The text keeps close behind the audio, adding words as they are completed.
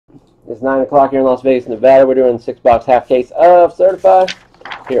It's 9 o'clock here in Las Vegas, Nevada. We're doing 6-box half case of Certified.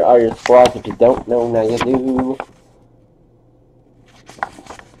 Here are your squads. If you don't know, now you do.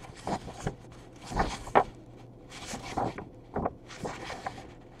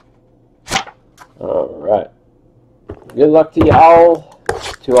 Alright. Good luck to you all.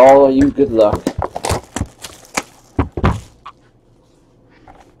 To all of you, good luck.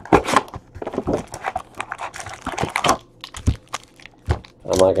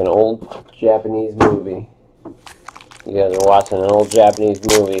 I'm like an old Japanese movie. You guys are watching an old Japanese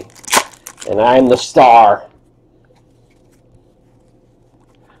movie. And I'm the star.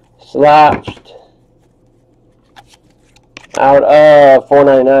 Slouched. Out of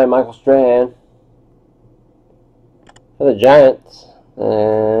 $4.99, Michael Strand. For the Giants.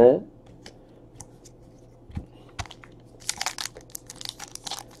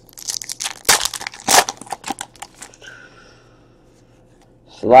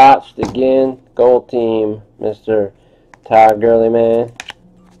 Slouched again. Gold team, Mr. Todd Gurley, man.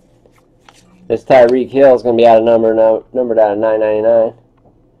 This Tyreek Hill is going to be out of numbered out of $9.99.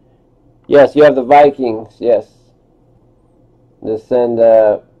 Yes, you have the Vikings. Yes. Just send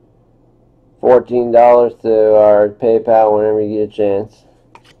 $14 to our PayPal whenever you get a chance.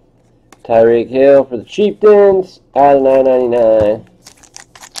 Tyreek Hill for the Chieftains out of $9.99.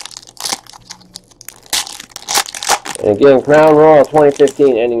 And again, Crown Royal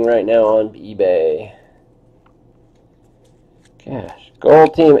 2015 ending right now on eBay. Gosh.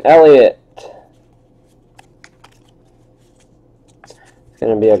 Gold team Elliott. It's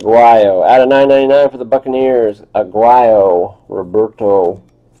going to be Aguayo. Out of $9.99 for the Buccaneers. Aguayo. Roberto.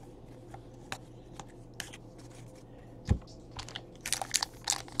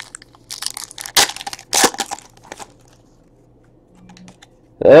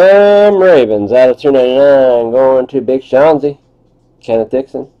 Ravens out of $2.99 going to Big Shonzy. Kenneth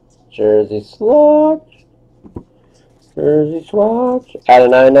Dixon. Jersey Swatch. Jersey Swatch. Out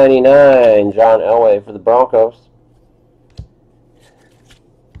of $9.99 John Elway for the Broncos.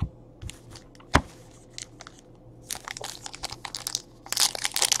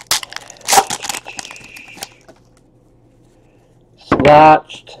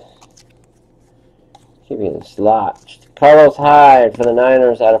 Slotched. Keep getting slotched. Carlos Hyde for the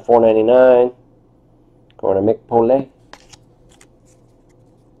Niners out of $4.99. Going to Mick Pole.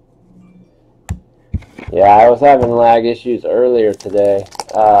 Yeah, I was having lag issues earlier today,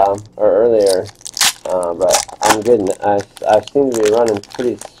 but I'm good. I seem to be running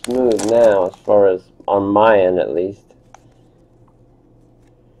pretty smooth now, as far as on my end at least.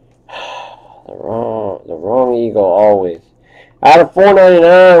 The wrong Eagle always. Out of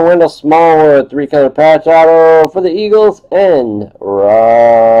 $4.99, Wendell Smallwood, 3-color patch auto for the Eagles, and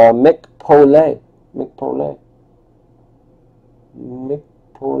Mick Pole. Mick Pole.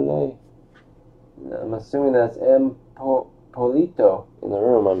 I'm assuming that's M. Polito in the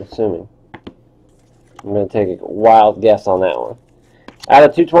room, I'm assuming. I'm going to take a wild guess on that one. Out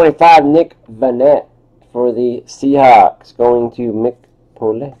of $2.25, Nick Vanette for the Seahawks, going to Mick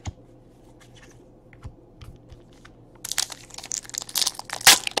Pole.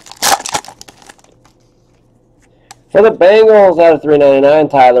 For the Bengals, out of $3.99,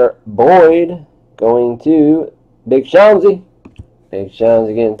 Tyler Boyd going to Big Shonzy. Big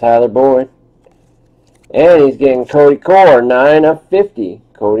Shonzy getting Tyler Boyd. And he's getting Cody Core, 9 of 50.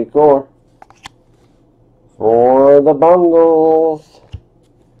 Cody Core for the Bungles.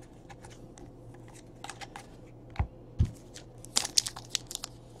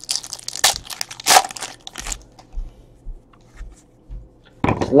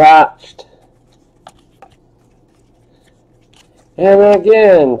 Slotched. And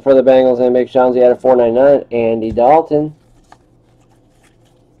again, for the Bengals and Big Shonzy out of $4.99, Andy Dalton.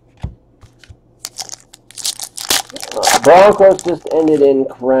 Broncos just ended in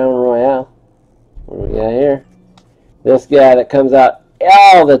Crown Royale. What do we got here? This guy that comes out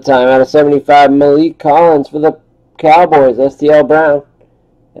all the time, out of 75, Malik Collins for the Cowboys, STL Brown.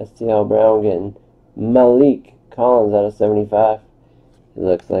 STL Brown getting Malik Collins out of 75. He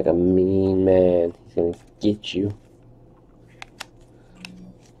looks like a mean man. He's going to get you.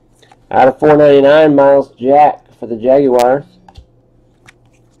 Out of $4.99, Miles Jack for the Jaguars.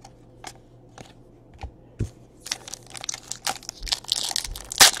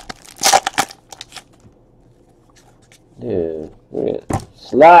 Dude, we're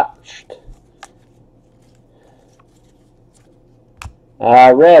slotched.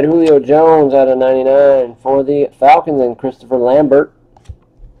 Red, Julio Jones out of 99 for the Falcons and Christopher Lambert.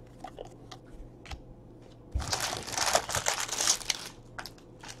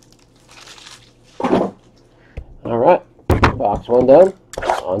 Alright, box one done.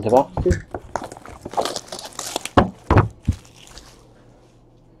 On to box 2.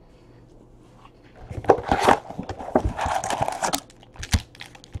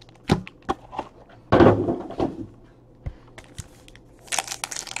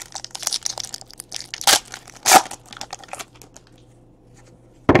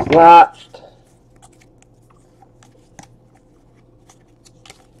 Slotched.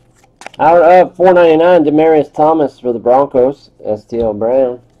 Out of $4.99, Demaryius Thomas for the Broncos. STL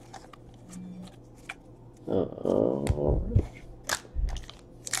Brown.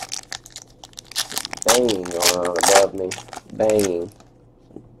 Banging going on above me. Banging.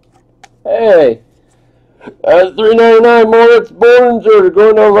 Hey! That's $3.99. Moritz Bollinger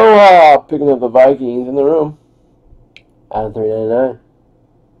going to Aloha. Picking up the Vikings in the room. Out of $3.99.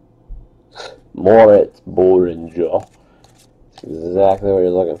 Moritz Bollinger. That's exactly what you're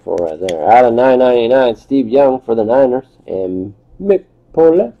looking for right there. Out of $9.99, Steve Young for the Niners. And Mick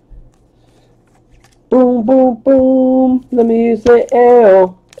Polet. Boom, boom, boom. Let me hear you say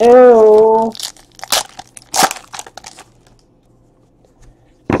L. L.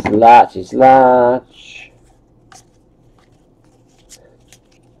 Slotchy slotch.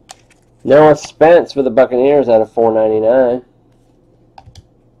 Noah Spence for the Buccaneers out of $4.99.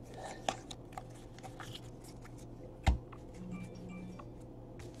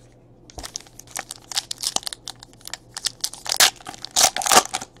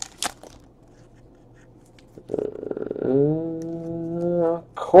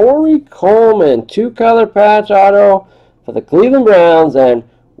 Corey Coleman, 2-color patch auto for the Cleveland Browns, and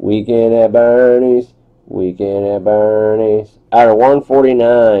Weekend at Bernie's. Weekend at Bernie's. Out of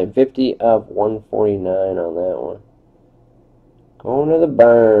 149. 50 of 149 on that one. Going to the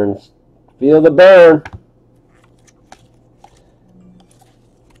Burns. Feel the burn.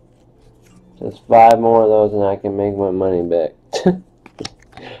 Just 5 more of those and I can make my money back.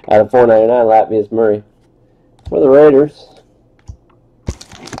 Out of 4.99, Latvia's Murray. For the Raiders.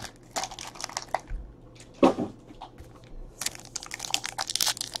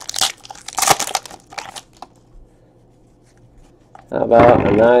 How about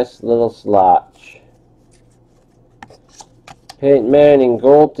a nice little slotch? Peyton Manning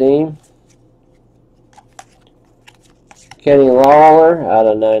Gold Team. Kenny Lawler out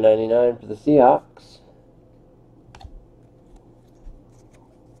of $9.99 for the Seahawks.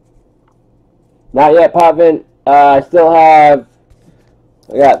 Not yet, Potvin. I still have,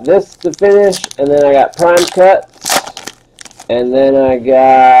 I got this to finish, and then I got Prime Cuts, and then I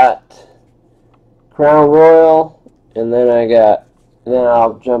got Crown Royal, and then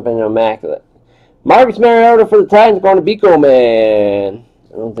I'll jump into Immaculate. Marcus Mariota for the Titans going to Bico Man.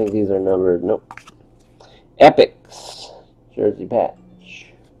 I don't think these are numbered. Nope. Epics. Jersey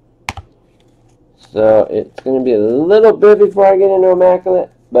patch. So it's going to be a little bit before I get into Immaculate,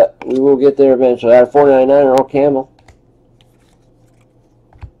 but we will get there eventually. Out of $4.99, Earl Campbell.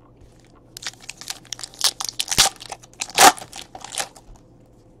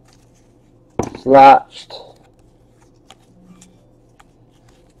 Slotched.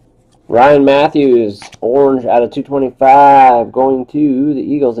 Ryan Matthews, orange out of 225, going to the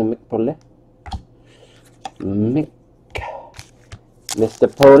Eagles and Mick Polet.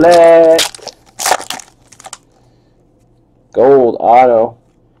 Mr. Polet. Gold auto.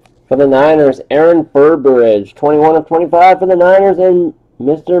 For the Niners, Aaron Burbridge, 21 of 25 for the Niners, and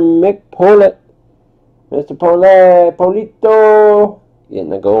Mr. Mick Polet. Mr. Polet, Polito. Getting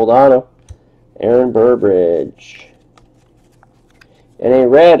the gold auto. Aaron Burbridge. And a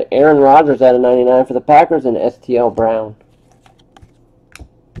red, Aaron Rodgers out of 99 for the Packers, and STL Brown.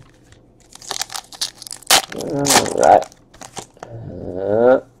 Alright.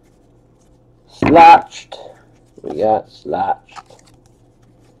 Slotched. We got slotched.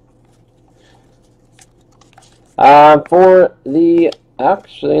 For the,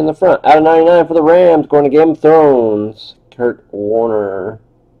 actually in the front, out of 99 for the Rams, going to Game of Thrones, Kurt Warner.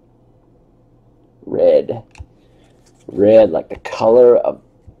 Red. Red, like the color of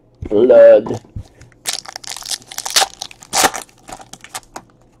blood.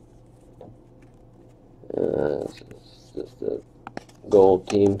 It's just a gold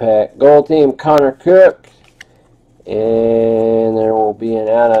team pack. Gold team Connor Cook. And there will be an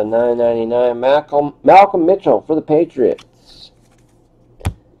out of $9.99 Malcolm Mitchell for the Patriots.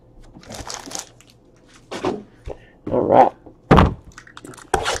 Alright.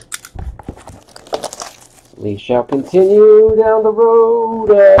 We shall continue down the road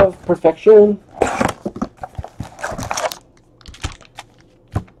of perfection.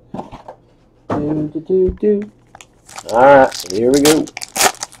 Alright, here we go.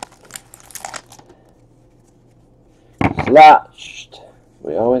 Slotched.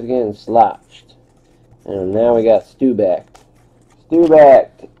 We always getting slotched. And now we got Stubacked.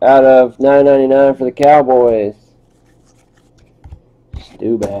 Stubacked out of $9.99 for the Cowboys.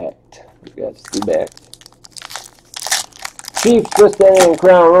 Stubacked. We got Stubacked. Chiefs just in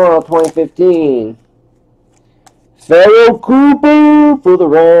Crown Royal 2015. Pharaoh Cooper for the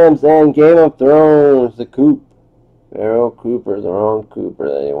Rams and Game of Thrones, the Coop. Pharaoh Cooper, the wrong Cooper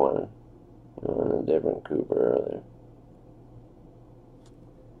that he wanted. He wanted a different Cooper earlier.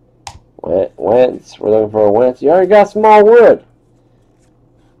 Wentz, we're looking for a Wentz. You already got Smallwood.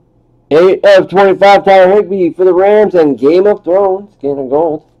 8 of 25, Tyler Higbee for the Rams and Game of Thrones, getting a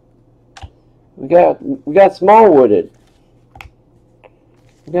gold. We got Smallwooded.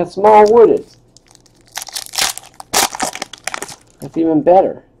 We got Smallwooded. That's even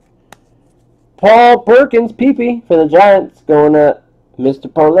better. Paul Perkins, PP for the Giants, going to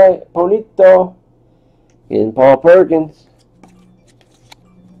Mr. Polito. Getting Paul Perkins.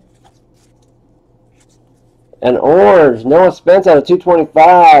 And orange, Noah Spence out of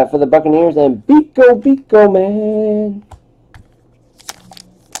 225 for the Buccaneers, and Biko, man.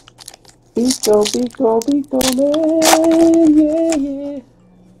 Biko, man.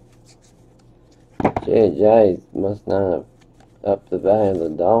 Yeah. Jay must not have upped the value of the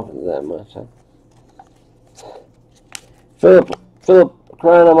Dolphins that much, huh? Philip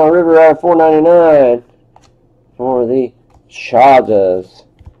crying on my river out of $4.99 for the Chargers.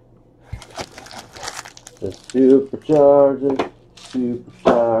 The Superchargers.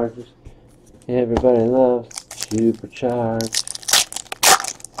 Everybody loves Supercharged.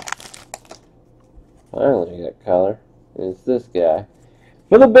 Finally got color. It's this guy.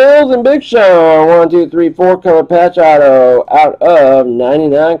 For the Bills and Big Sean, 1, 2, 3, 4 color patch auto out of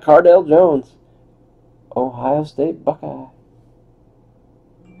 99, Cardell Jones. Ohio State Buckeye.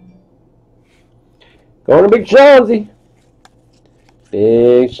 Going to Big Seansy.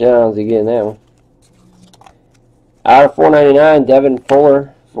 Big Seansy getting that one. Out of $4.99, Devin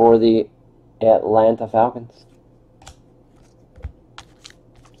Fuller for the Atlanta Falcons.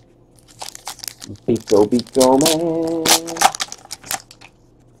 Biko, man.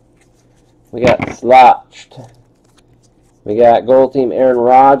 We got Slotched. We got Gold Team Aaron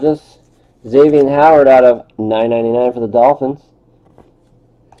Rodgers. Xavier Howard out of $9.99 for the Dolphins.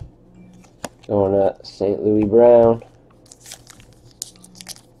 Going to St. Louis Brown.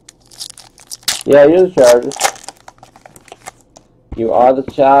 Yeah, you're the Chargers. You are the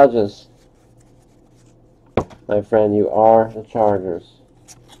Chargers. My friend, you are the Chargers.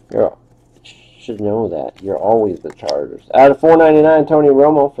 You should know that. You're always the Chargers. Out of $4.99, Tony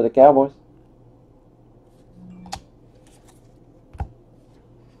Romo for the Cowboys.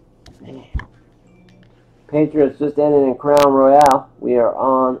 Patriots just ended in Crown Royale. We are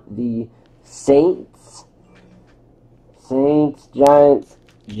on the Saints. Saints, Giants,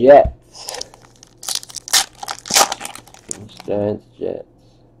 Jets. Giants, Jets.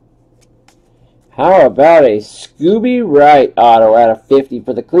 How about a Scooby Wright auto out of 50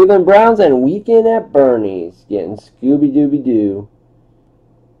 for the Cleveland Browns and Weekend at Bernie's? Getting Scooby-Dooby-Doo.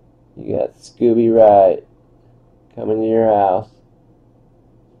 You got Scooby Wright coming to your house.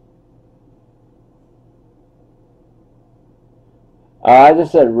 I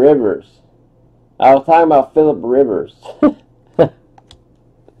just said Rivers. I was talking about Phillip Rivers.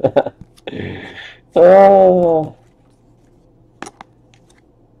 Oh.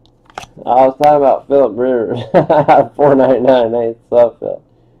 I was talking about Phillip Rivers. $4.99. Ain't so Phil.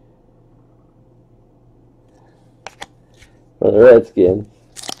 For the Redskins.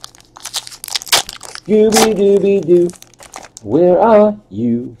 Scooby-Dooby-Doo. Where are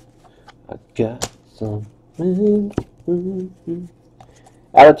you? I got some.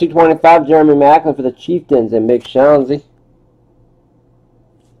 Out of 225, Jeremy Maclin for the Chieftains and Big Seansy.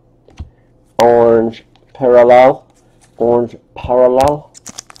 Orange Parallel. Orange Parallel.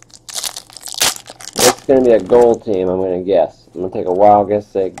 It's going to be a gold team, I'm going to guess. I'm going to take a wild guess,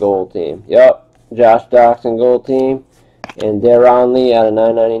 say gold team. Yep, Josh Doctson gold team. And Deron Lee out of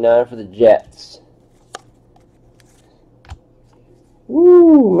 $9.99 for the Jets.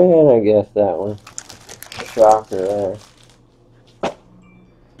 Woo, man, I guessed that one. Shocker there.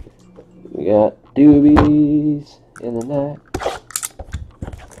 We got Doobies in the night.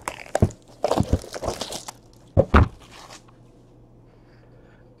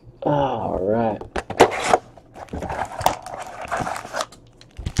 Alright.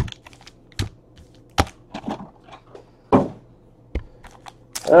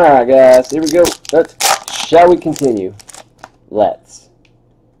 Alright, guys, here we go. Shall we continue? Let's.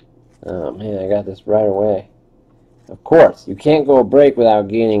 Oh man, I got this right away. Of course, you can't go a break without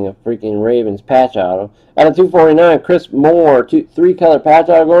getting a freaking Ravens patch auto. Out of 249, Chris Moore, 3-color patch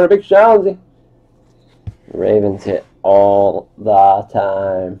auto going to Big Shawnsy. Ravens hit all the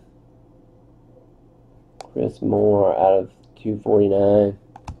time. Chris Moore out of 249.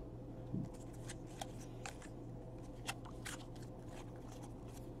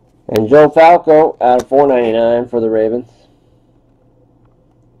 And Joe Falco out of 499 for the Ravens.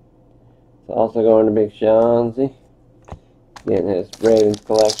 It's also going to Big Shawnsy. Getting his Ravens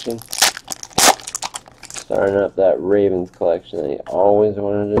collection. Starting up that Ravens collection that he always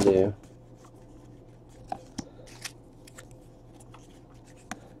wanted to do.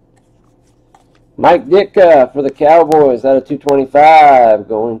 Mike Ditka for the Cowboys out of 225.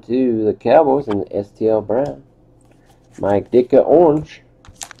 Going to the Cowboys and the STL Brown. Mike Ditka orange.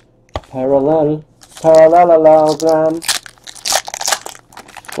 Parallelogram.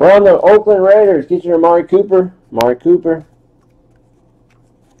 We're on the Oakland Raiders. Get your Amari Cooper. Amari Cooper.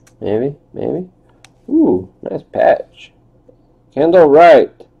 Maybe. Ooh, nice patch. Kendall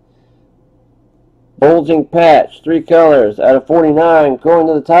Wright. Bulging patch. 3 colors out of 49. Going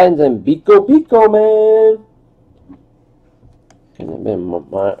to the Titans and Pico, man. Couldn't have been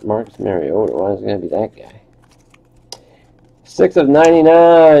Marcus Mariota. Why is it going to be that guy? 6 of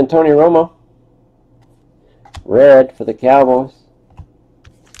 99. Tony Romo. Red for the Cowboys.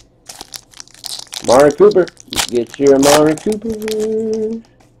 Amari Cooper. Get your Amari Cooper.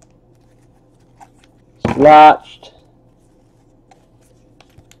 Splotched.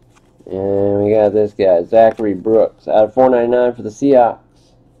 And we got this guy, Zachary Brooks, out of 499 for the Seahawks.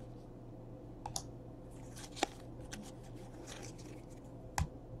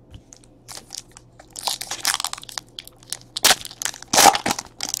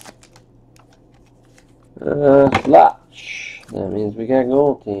 Splotch. That means we got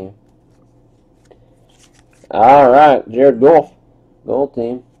gold team. Alright, Jared Goff. Gold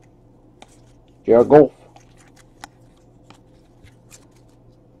team. Jared Goff.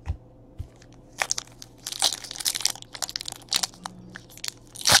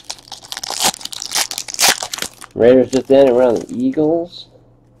 Raiders just ended around the Eagles.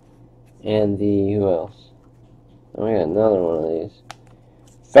 And the, who else? Oh, we got another one of these.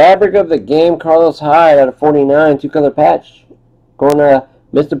 Fabric of the game, Carlos Hyde out of 49. 2-color patch. Going to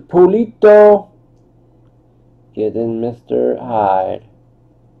Mr. Pulito. Get in Mr. Hyde.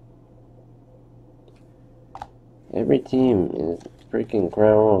 Every team is freaking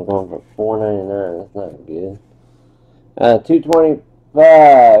Crown Royal going for $4.99. That's not good.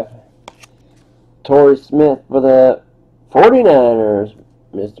 225. Torrey Smith for the 49ers.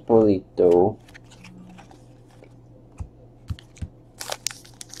 Mr. Polito.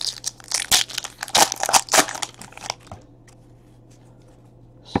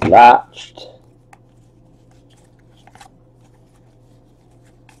 Slotched.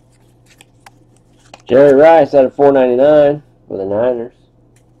 Jerry Rice out of 499 for the Niners.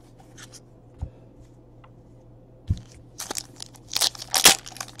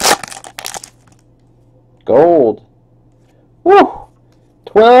 Gold. Woo!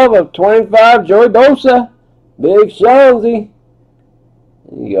 12 of 25, Joey Bosa. Big Shawnsy.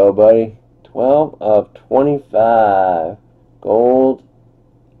 There you go, buddy. 12 of 25. Gold.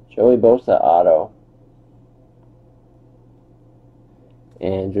 Joey Bosa auto.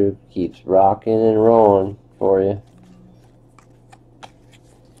 Andrew keeps rocking and rolling for you.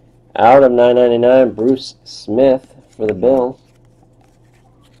 Out of 999, Bruce Smith for the Bills.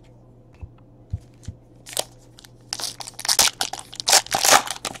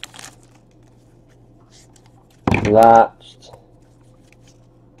 Lotched.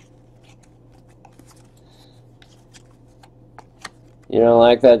 You don't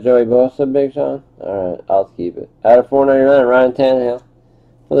like that Joey Bosa, Big Sean? Alright, I'll keep it. Out of 499, Ryan Tannehill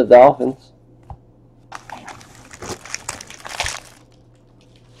for the Dolphins.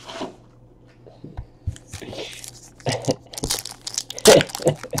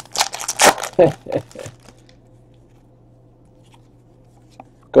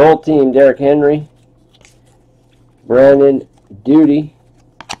 Gold team, Derrick Henry. Brandon Duty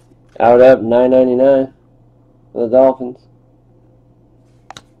out of $9.99 for the Dolphins.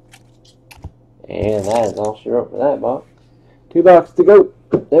 And that is all sure up for that box. 2 boxes to go.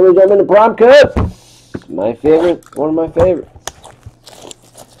 Then we jump into prom cups. My favorite, one of my favorites.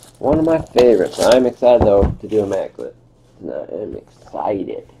 One of my favorites. I'm excited though to do a Mac clip. I'm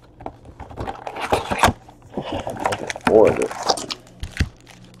excited. I'm looking forward to it.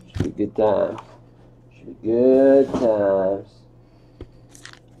 Should be good times. Should be good times.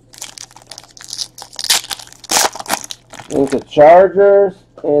 I think the Chargers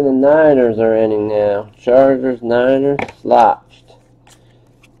And the Niners are ending now. Chargers, Niners, slotched.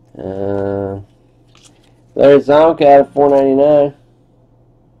 Larry Zonk out of $4.99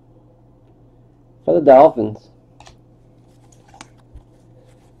 for the Dolphins.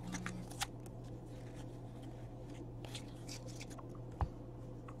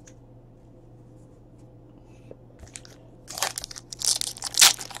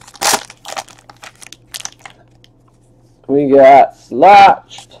 We got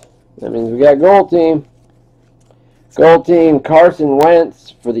slotched. That means we got gold team. Gold team Carson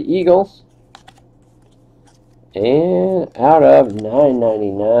Wentz for the Eagles. And out of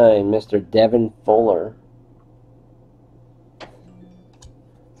 $9.99, Mr. Devin Fuller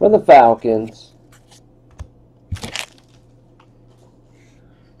for the Falcons.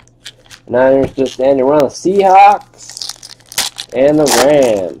 Niners just ended. We're on the Seahawks and the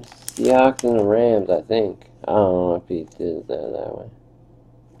Rams. Seahawks and the Rams, I think. I don't know if he did that way.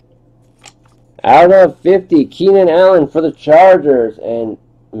 Out of 50, Keenan Allen for the Chargers and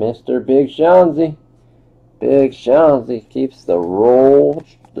Mr. Big Shawnsy. Big Shawnsy keeps the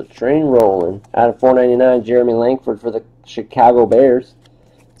train rolling. Out of $4.99, Jeremy Langford for the Chicago Bears.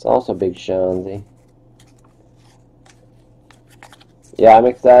 It's also Big Shawnsy. Yeah, I'm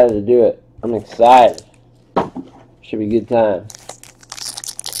excited to do it. I'm excited. Should be a good time.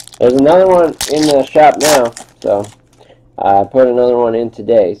 There's another one in the shop now, so I put another one in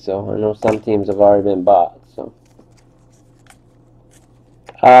today, so I know some teams have already been bought. So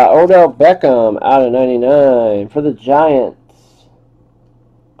Odell Beckham out of 99 for the Giants.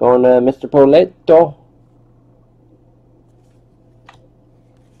 Going to Mr. Poletto.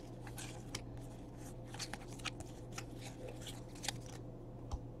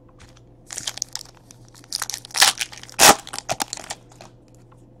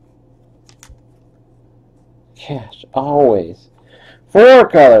 Cash, always.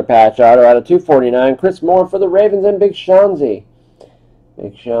 4-color patch auto out of $2.49. Chris Moore for the Ravens and Big Shawnsy.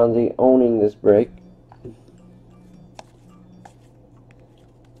 Big Shawnsy owning this break.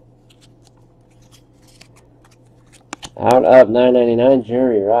 Out of $9.99,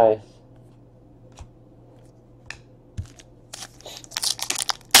 Jerry Rice.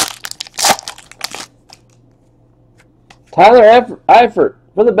 Tyler Eifert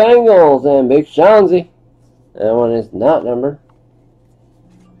for the Bengals and Big Shawnsy. That one is not numbered.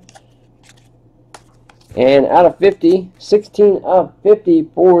 And out of 50, 16 of 50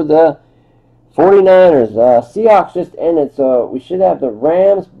 for the 49ers. Seahawks just ended, so we should have the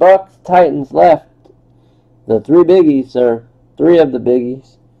Rams, Bucks, Titans left. The three biggies, or three of the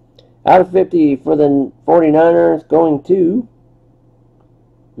biggies. Out of 50 for the 49ers, going to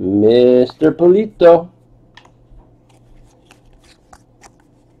Mr. Polito.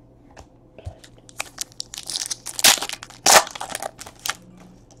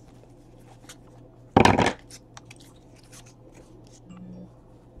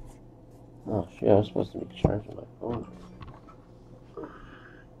 Oh shit, I was supposed to be charging my phone.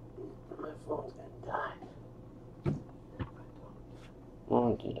 My phone's gonna die.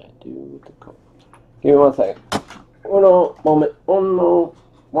 What did I do with the code? Give me 1 second. One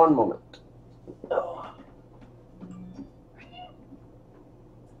moment. Oh.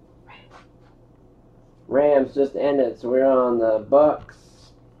 Rams just ended, so we're on the Bucks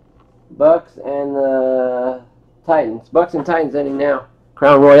and the Titans. Bucks and Titans ending now.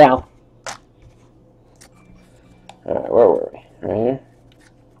 Crown Royale. Alright, where were we? Right here.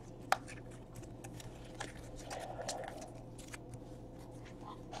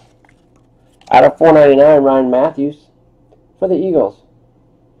 Out of $4.99, Ryan Matthews for the Eagles.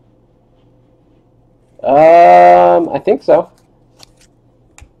 I think so.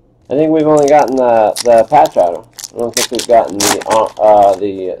 I think we've only gotten the patch auto. I don't think we've gotten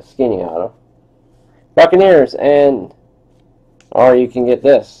the skinny auto. Buccaneers or you can get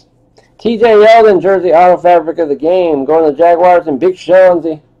this. TJ Yeldon, jersey auto fabric of the game. Going to the Jaguars and Big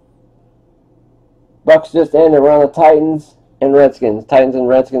Shawnsy. Bucks just ended. We're on the Titans and Redskins. Titans and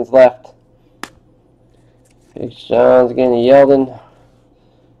Redskins left. Big Shawns again to Yeldon.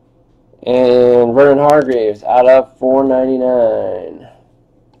 And Vernon Hargreaves out of $4.99.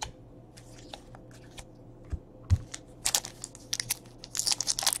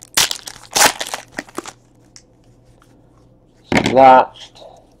 Slotched.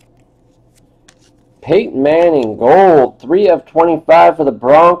 Peyton Manning, gold, 3 of 25 for the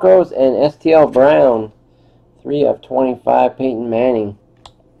Broncos and STL Brown. 3 of 25, Peyton Manning.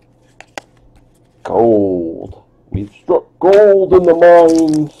 Gold. We've struck gold in the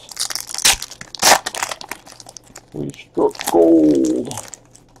mines. We struck gold.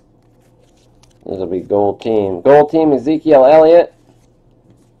 This will be gold team. Gold team, Ezekiel Elliott.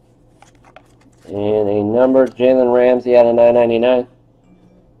 And a number, Jalen Ramsey out of 999.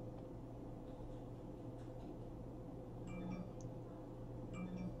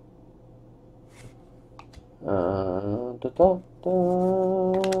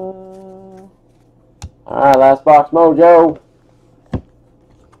 Alright, last box, Mojo.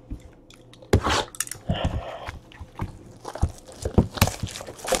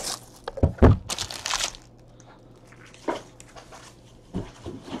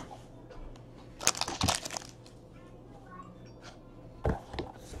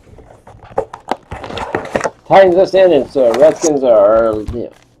 Titans just ended, so Redskins are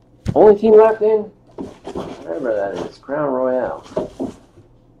only team left in. Remember that is Crown Royale.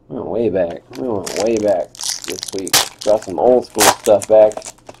 We went way back. We went way back this week. Got some old school stuff back.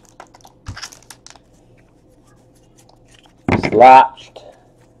 Slotched.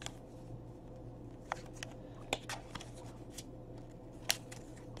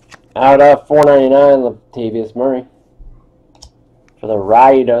 Out of $4.99, Latavius Murray for the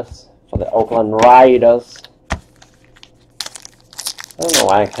Raiders. For the Oakland Raiders. I don't know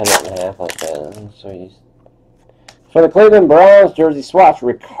why I cut it in half like that. I'm so used. For the Cleveland Browns, jersey swatch,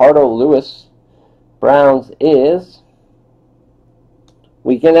 Ricardo Lewis. Browns is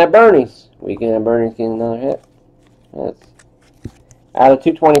Weekend at Bernie's. Weekend at Bernie's getting another hit. That's out of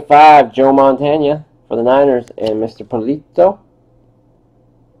 225, Joe Montana for the Niners and Mr. Polito.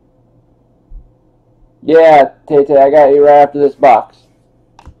 Yeah, Tay-Tay, I got you right after this box.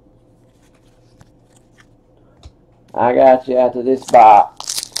 I got you after this box.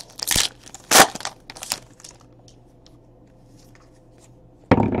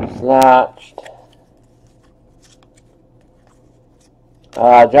 Slotched.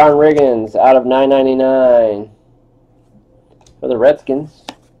 John Riggins out of 999 for the Redskins.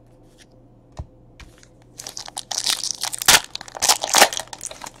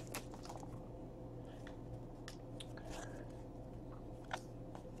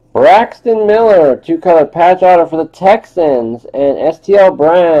 Braxton Miller, two-color patch auto for the Texans, and STL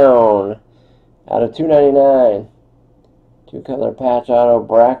Brown out of 299. Two-color patch auto,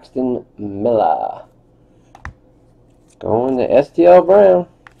 Braxton Miller. Going to STL Brown.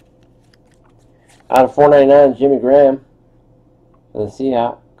 Out of 499, Jimmy Graham for the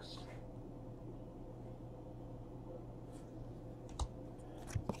Seahawks.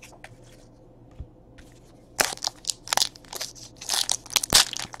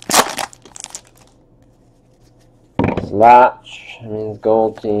 Slotch, I mean,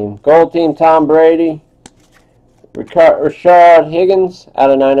 gold team. Gold team, Tom Brady. Rashard Higgins out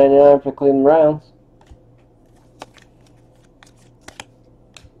of 999 for Cleveland Browns.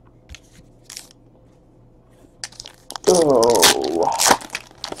 Oh.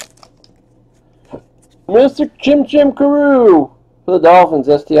 Mr. Chim Chim Carew for the Dolphins.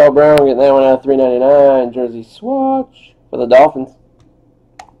 STL Brown getting that one out of 399. Jersey swatch for the Dolphins.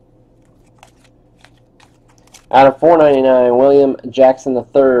 Out of 499, William Jackson III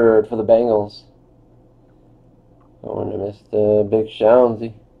for the Bengals. Going to Mr. Big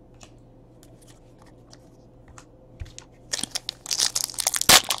Shaunsy.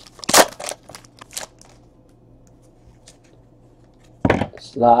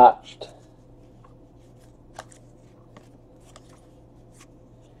 Slotched.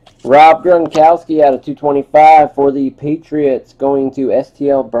 Rob Gronkowski out of 225 for the Patriots. Going to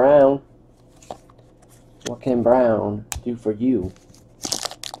STL Brown. What can Brown do for you?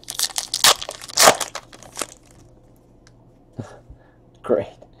 Great.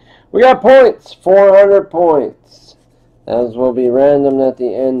 We got points. 400 points. As will be random at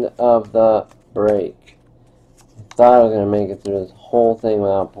the end of the break. I thought I was going to make it through this whole thing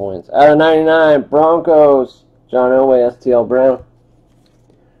without points. Out of 99, Broncos. John Elway, STL Brown.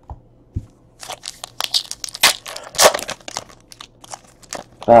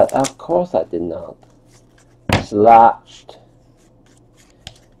 But of course I did not. Slotched.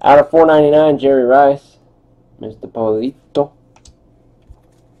 Out of 499, Jerry Rice. Mr. Polito.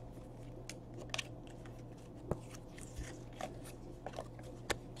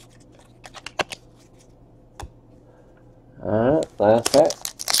 Alright, last pack.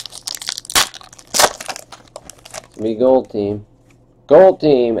 Me gold team. Gold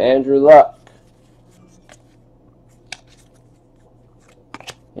team, Andrew Luck.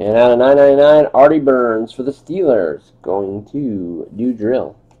 And out of 999, Artie Burns for the Steelers. Going to do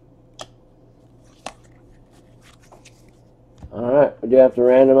drill. Alright, we do have to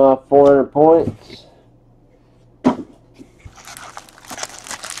random off 400 points.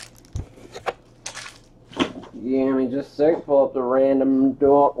 Yeah, let me just a sec. Pull up the random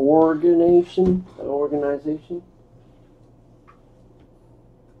organization.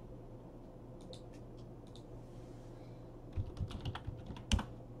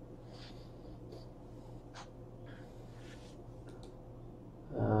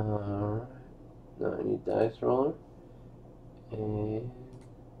 Tiny dice roller. And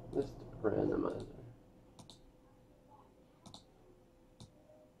this randomizer.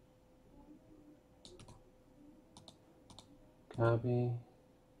 Copy.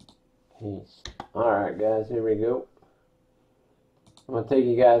 Paste. Alright guys, here we go. I'm going to take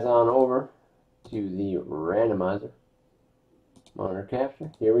you guys on over to the randomizer. Monitor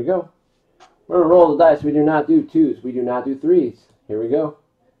capture. Here we go. We're going to roll the dice. We do not do 2s. We do not do 3s. Here we go.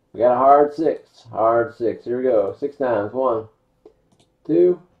 We got a hard 6. Hard 6. Here we go. 6 times. 1,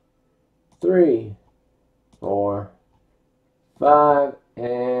 2, 3, 4, 5,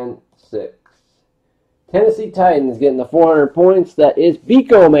 and 6. Tennessee Titans getting the 400 points. That is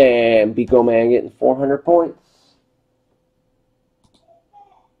Beco Man. Beco Man getting 400 points.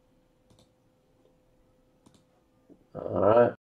 All right.